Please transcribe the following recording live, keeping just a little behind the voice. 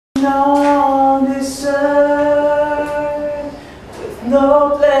on this earth with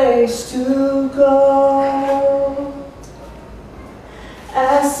no place to go,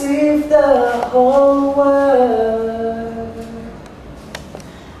 as if the whole world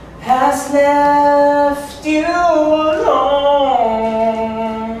has left you alone.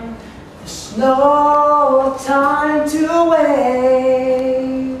 There's no time to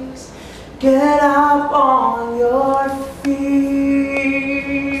waste. Get up on your feet.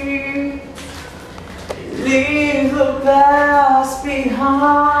 Leave the past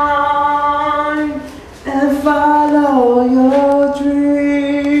behind and follow your dreams.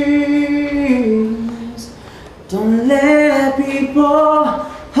 Don't let people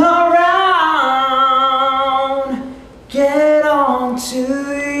around get on to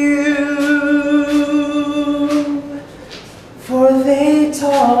you, for they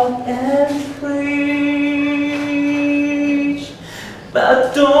talk and preach,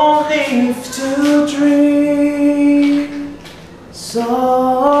 but don't live to dream.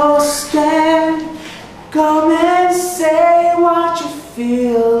 So stand, come and say what you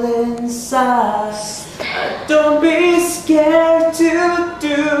feel inside. Don't be scared to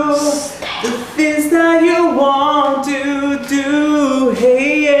do the things that you want to do.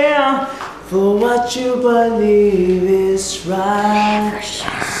 Hey, yeah, for what you believe is right.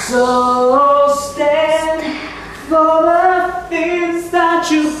 So stand for the things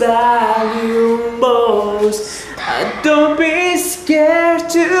that you value most. Don't be scared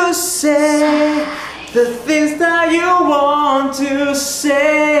to say the things that you want to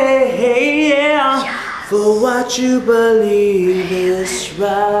say. Hey, yeah, for what you believe is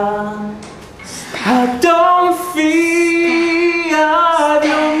right. I don't fear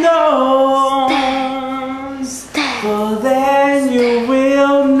the unknowns, for then you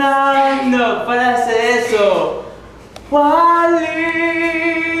will not know. Para eso, while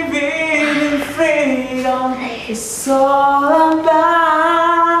living in freedom is all about.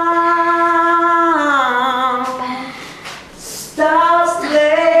 Stop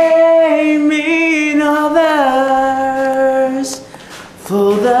blaming others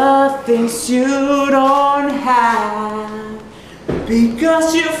for the things you don't have,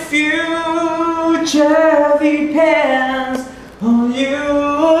 because your future depends